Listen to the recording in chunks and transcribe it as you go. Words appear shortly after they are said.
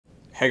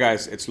Hey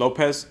guys, it's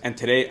Lopez, and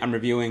today I'm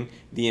reviewing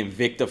the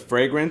Invicta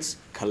Fragrance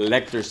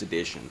Collector's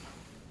Edition.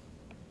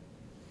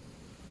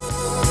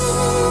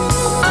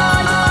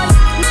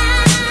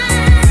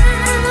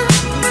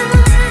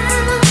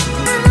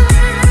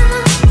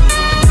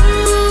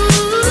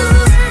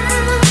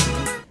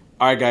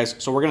 Alright guys,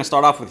 so we're going to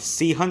start off with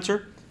Sea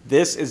Hunter.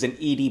 This is an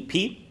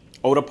EDP,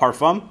 Eau de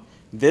Parfum.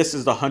 This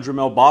is the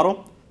 100ml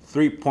bottle,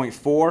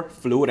 3.4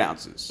 fluid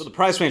ounces. So the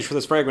price range for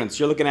this fragrance,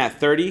 you're looking at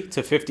 $30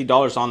 to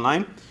 $50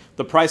 online.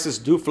 The prices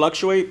do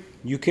fluctuate.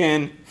 You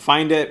can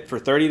find it for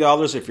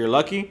 $30 if you're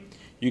lucky.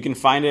 You can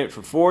find it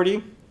for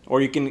 $40, or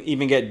you can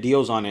even get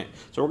deals on it.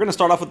 So we're going to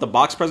start off with the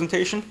box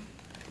presentation.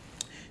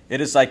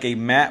 It is like a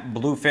matte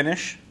blue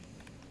finish.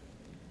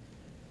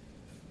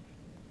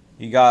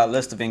 You got a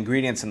list of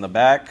ingredients in the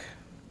back.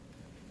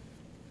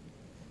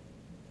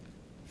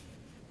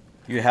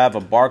 You have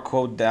a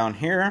barcode down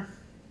here.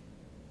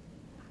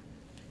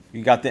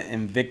 You got the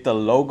Invicta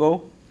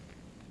logo.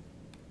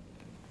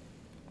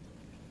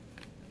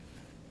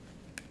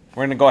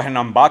 We're going to go ahead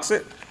and unbox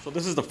it. So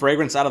this is the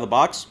fragrance out of the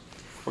box.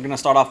 We're going to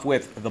start off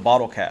with the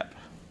bottle cap.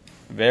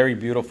 Very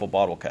beautiful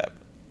bottle cap.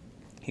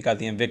 You got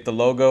the Invicta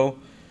logo,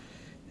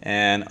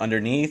 and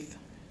underneath,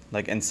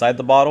 like inside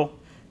the bottle,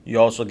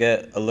 you also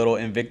get a little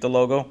Invicta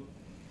logo,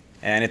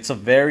 and it's a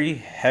very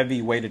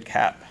heavy weighted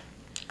cap.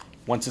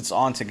 Once it's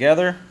on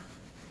together,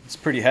 it's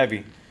pretty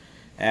heavy,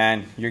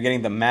 and you're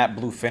getting the matte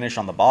blue finish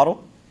on the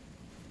bottle.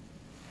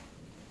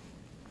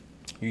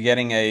 You're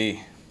getting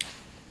a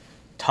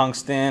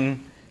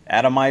tungsten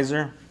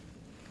atomizer,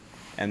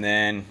 and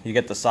then you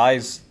get the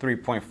size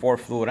 3.4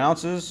 fluid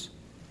ounces.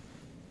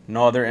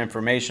 No other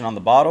information on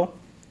the bottle.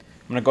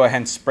 I'm gonna go ahead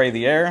and spray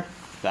the air.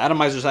 The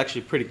atomizer is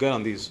actually pretty good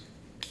on these.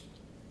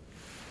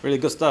 Really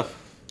good stuff.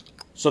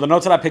 So the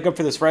notes that I pick up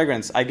for this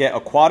fragrance, I get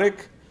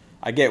aquatic,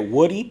 I get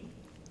woody,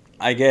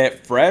 I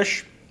get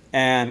fresh,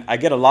 and I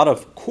get a lot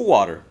of cool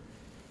water.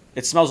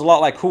 It smells a lot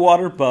like cool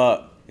water,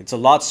 but it's a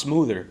lot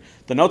smoother.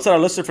 The notes that are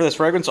listed for this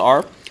fragrance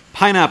are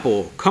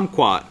pineapple,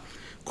 kumquat,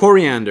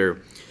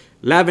 coriander,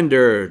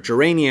 lavender,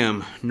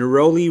 geranium,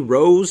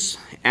 Neroli-Rose,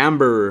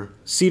 amber,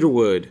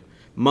 cedarwood,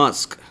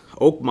 musk,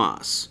 oak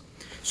moss.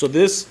 So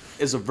this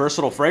is a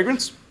versatile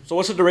fragrance. So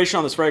what's the duration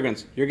on this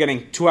fragrance? You're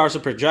getting 2 hours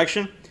of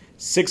projection,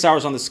 6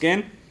 hours on the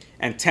skin,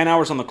 and 10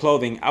 hours on the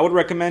clothing. I would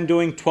recommend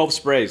doing 12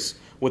 sprays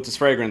with this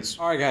fragrance.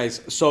 All right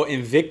guys, so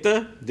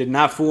Invicta did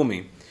not fool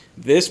me.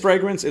 This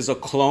fragrance is a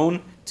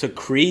clone to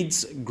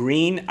Creed's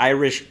Green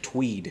Irish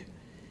Tweed.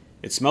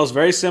 It smells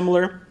very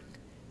similar.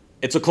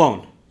 It's a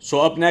clone. So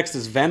up next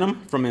is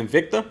Venom from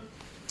Invicta.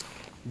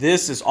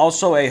 This is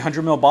also a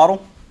 100ml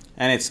bottle,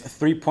 and it's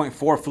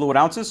 3.4 fluid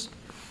ounces.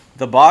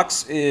 The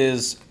box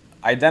is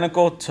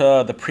identical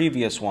to the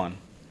previous one.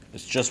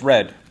 It's just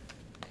red.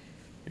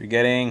 You're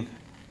getting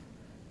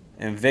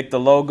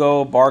Invicta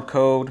logo,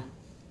 barcode,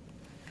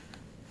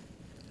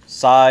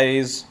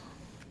 size.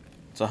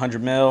 It's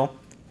 100ml.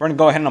 We're gonna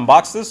go ahead and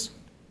unbox this.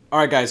 All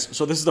right guys,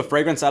 so this is the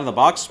fragrance out of the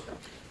box.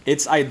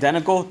 It's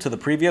identical to the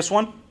previous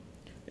one.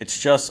 It's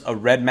just a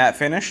red matte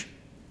finish.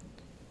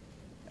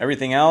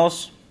 Everything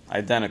else,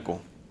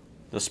 identical.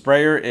 The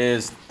sprayer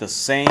is the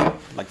same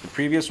like the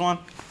previous one.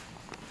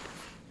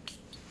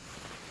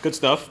 Good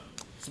stuff.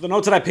 So the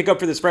notes that I pick up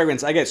for this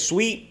fragrance, I get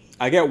sweet,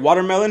 I get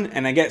watermelon,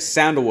 and I get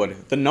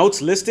sandalwood. The notes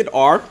listed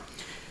are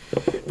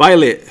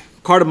violet,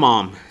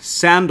 cardamom,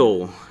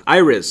 sandal,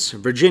 iris,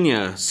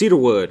 Virginia,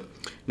 cedarwood,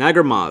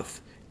 Nagarmotha,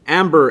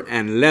 amber,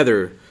 and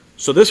leather.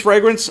 So this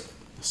fragrance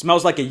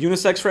smells like a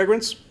unisex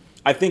fragrance.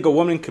 I think a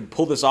woman could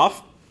pull this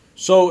off.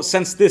 So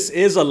since this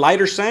is a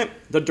lighter scent,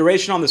 the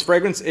duration on this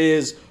fragrance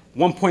is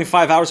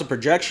 1.5 hours of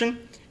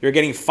projection. You're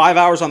getting 5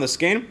 hours on the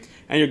skin,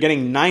 and you're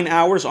getting 9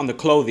 hours on the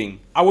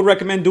clothing. I would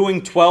recommend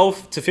doing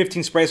 12 to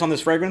 15 sprays on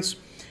this fragrance.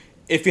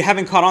 If you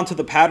haven't caught on to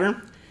the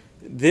pattern,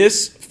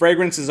 this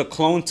fragrance is a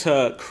clone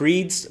to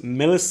Creed's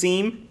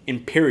Millesime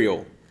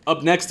Imperial.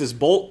 Up next is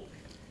Bolt.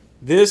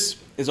 This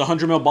is a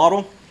 100ml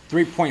bottle,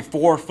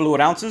 3.4 fluid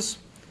ounces.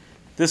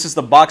 This is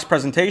the box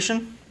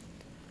presentation.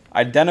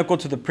 Identical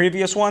to the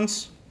previous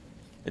ones.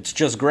 It's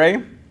just gray.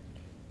 I'm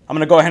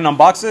gonna go ahead and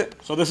unbox it.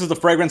 So this is the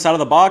fragrance out of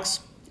the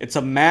box. It's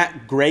a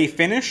matte gray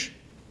finish,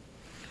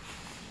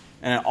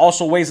 and it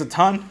also weighs a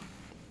ton.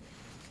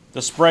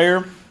 The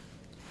sprayer,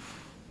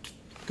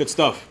 good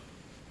stuff.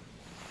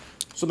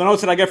 So the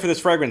notes that I get for this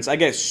fragrance, I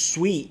get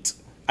sweet,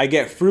 I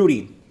get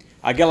fruity,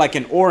 I get like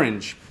an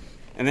orange,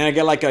 and then I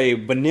get like a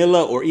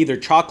vanilla or either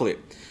chocolate.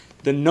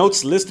 The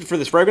notes listed for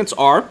this fragrance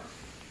are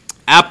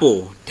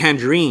apple,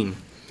 tangerine,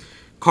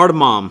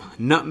 cardamom,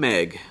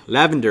 nutmeg,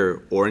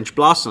 lavender, orange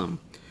blossom,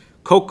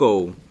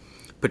 cocoa,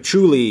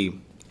 patchouli,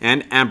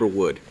 and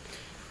amberwood.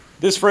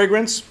 This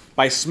fragrance,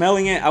 by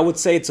smelling it, I would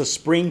say it's a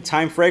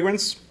springtime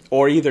fragrance,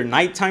 or either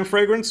nighttime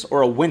fragrance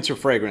or a winter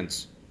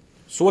fragrance.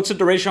 So what's the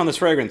duration on this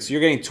fragrance?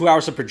 You're getting 2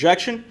 hours of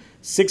projection,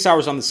 6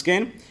 hours on the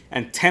skin,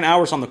 and 10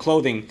 hours on the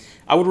clothing.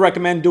 I would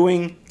recommend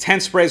doing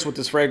 10 sprays with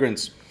this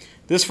fragrance.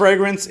 This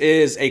fragrance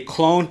is a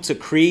clone to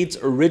Creed's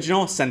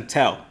original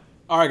Santal.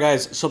 Alright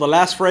guys, so the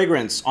last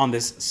fragrance on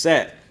this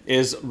set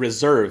is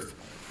Reserve.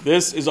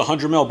 This is a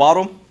 100 ml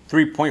bottle,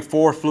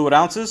 3.4 fluid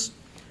ounces.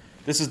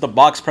 This is the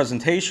box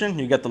presentation.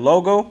 You get the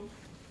logo.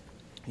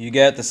 You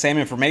get the same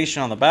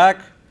information on the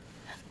back.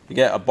 You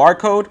get a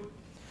barcode.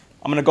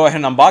 I'm gonna go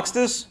ahead and unbox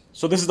this.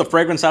 So this is the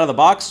fragrance out of the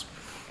box.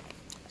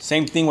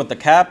 Same thing with the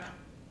cap.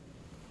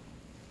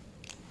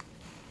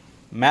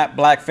 Matte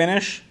black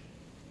finish.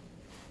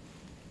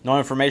 No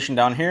information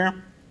down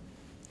here.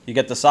 You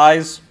get the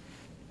size.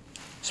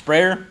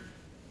 Sprayer. I'm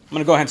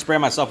gonna go ahead and spray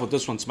myself with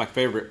this one. It's my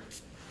favorite.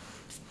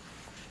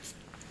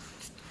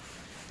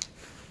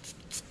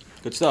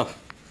 Good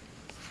stuff.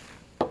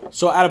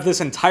 So out of this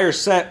entire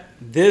set,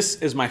 this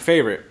is my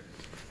favorite.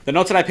 The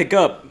notes that I pick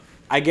up,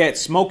 I get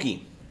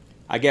smoky,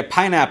 I get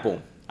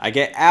pineapple, I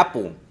get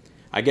apple,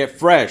 I get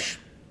fresh,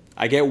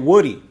 I get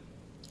woody.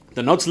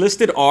 The notes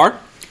listed are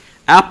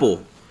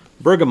apple,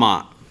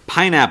 bergamot,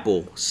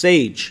 pineapple,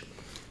 sage,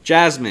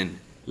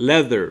 jasmine,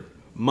 leather,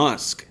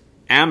 musk,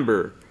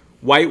 amber,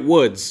 white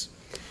woods.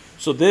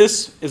 So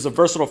this is a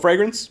versatile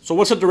fragrance. So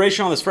what's the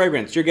duration on this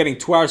fragrance? You're getting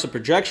 2 hours of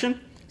projection,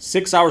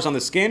 6 hours on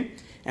the skin,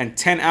 and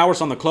 10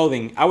 hours on the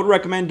clothing. I would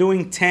recommend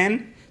doing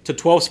 10 to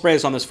 12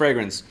 sprays on this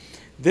fragrance.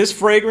 This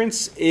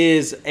fragrance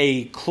is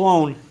a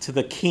clone to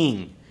the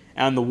king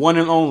and the one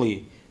and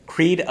only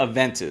Creed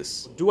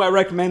Aventus. Do I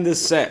recommend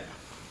this set?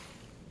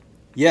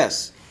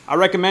 Yes, I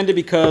recommend it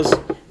because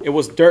it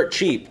was dirt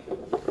cheap.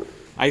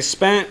 I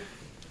spent,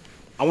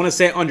 I want to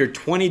say, under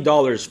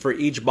 $20 for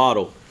each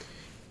bottle.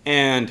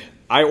 And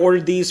I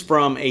ordered these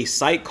from a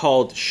site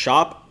called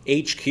Shop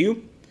HQ.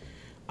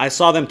 I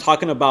saw them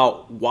talking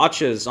about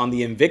watches on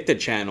the Invicta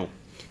channel,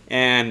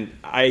 and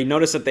I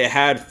noticed that they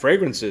had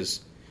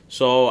fragrances.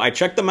 So I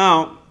checked them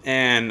out,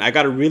 and I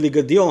got a really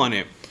good deal on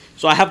it.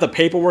 So I have the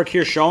paperwork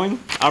here showing.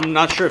 I'm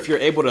not sure if you're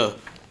able to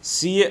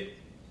see it,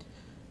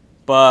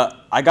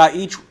 but I got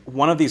each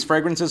one of these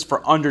fragrances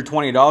for under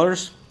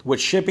 $20, with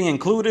shipping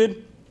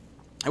included.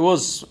 It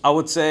was, I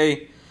would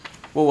say,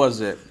 what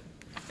was it?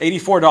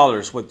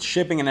 $84 with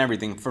shipping and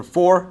everything for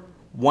 4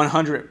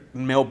 100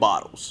 ml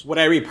bottles. Would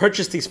I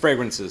repurchase these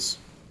fragrances?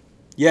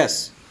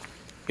 Yes.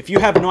 If you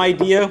have no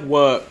idea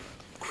what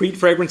Creed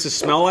fragrances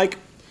smell like,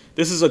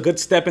 this is a good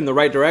step in the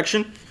right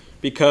direction,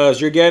 because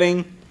you're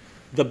getting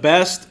the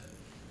best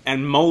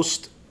and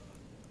most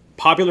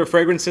popular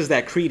fragrances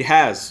that Creed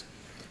has.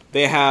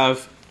 They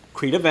have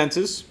Creed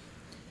Aventus,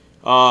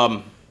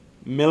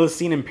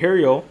 Millesime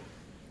Imperial,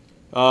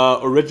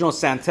 original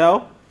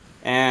Santal,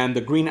 and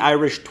the Green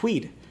Irish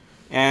Tweed.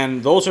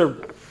 And those are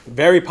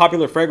very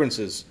popular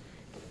fragrances,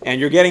 and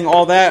you're getting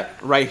all that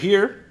right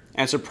here.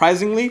 And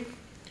surprisingly,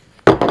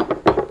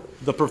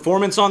 the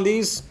performance on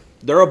these,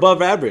 they're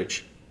above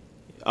average.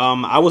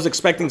 I was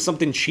expecting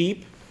something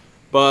cheap,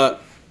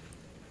 but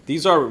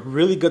these are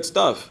really good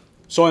stuff.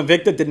 So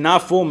Invicta did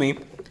not fool me.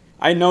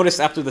 I noticed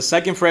after the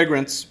second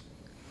fragrance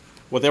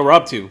what they were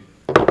up to.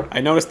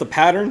 I noticed the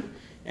pattern,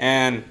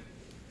 and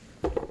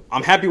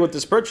I'm happy with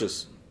this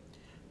purchase.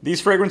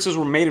 These fragrances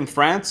were made in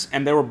France,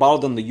 and they were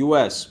bottled in the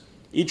US.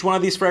 Each one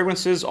of these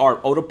fragrances are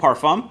Eau de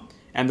Parfum,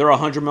 and they're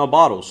 100 ml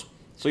bottles.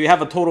 So you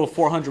have a total of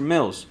 400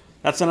 mils.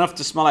 That's enough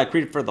to smell like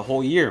Creed for the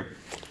whole year.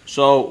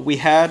 So we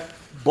had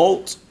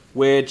Bolt,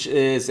 which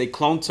is a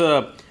clone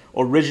to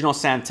original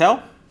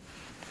Santal.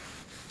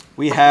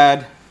 We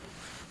had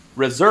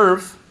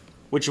Reserve,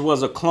 which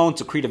was a clone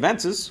to Creed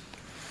Aventus.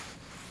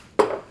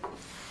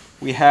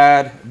 We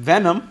had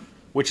Venom,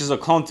 which is a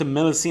clone to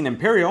Millesime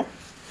Imperial.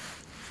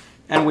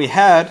 And we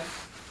had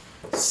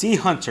Sea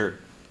Hunter,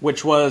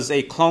 which was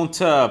a clone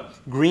to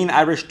Green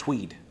Irish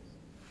Tweed.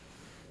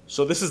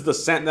 So this is the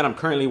scent that I'm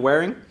currently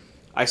wearing.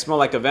 I smell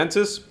like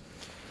Aventus.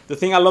 The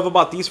thing I love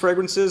about these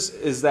fragrances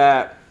is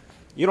that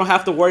you don't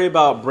have to worry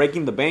about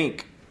breaking the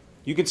bank.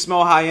 You can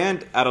smell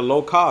high-end at a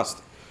low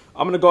cost.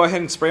 I'm gonna go ahead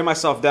and spray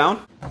myself down.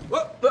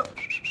 Whoa, whoa.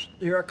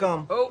 Here I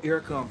come. Oh, here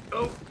I come.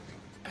 Oh.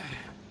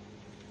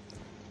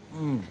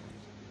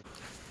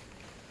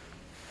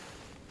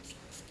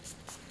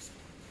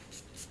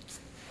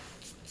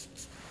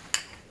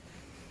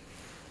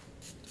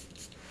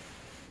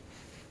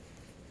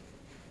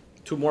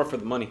 Two more for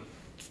the money.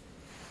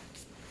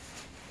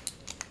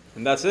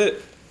 And that's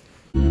it.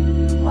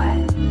 What?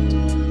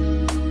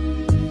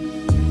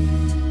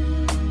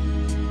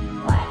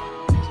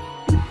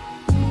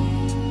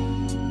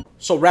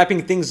 So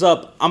wrapping things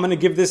up, I'm gonna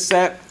give this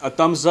set a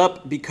thumbs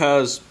up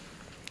because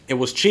it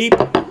was cheap.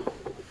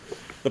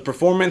 The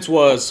performance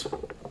was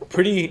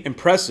pretty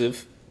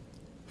impressive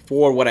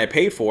for what I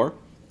paid for.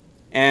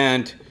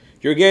 And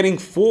you're getting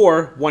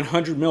 4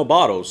 100 ml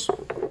bottles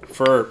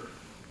for,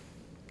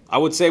 I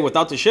would say,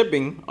 without the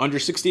shipping, under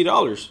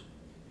 $60.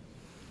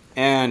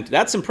 And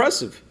that's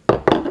impressive.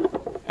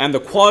 And the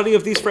quality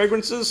of these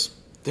fragrances,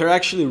 they're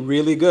actually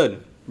really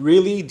good.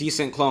 Really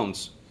decent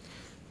clones.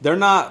 They're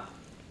not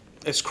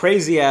as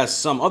crazy as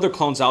some other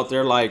clones out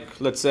there, like,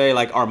 let's say,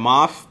 like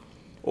Armaf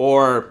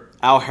or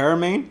Al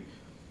Haramain.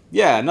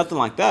 Yeah, nothing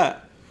like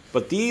that.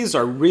 But these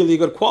are really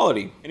good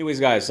quality. Anyways,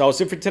 guys, that was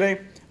it for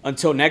today.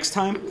 Until next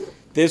time,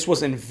 this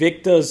was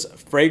Invicta's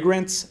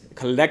Fragrance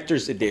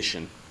Collector's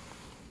Edition.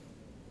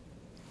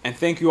 And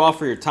thank you all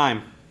for your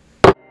time.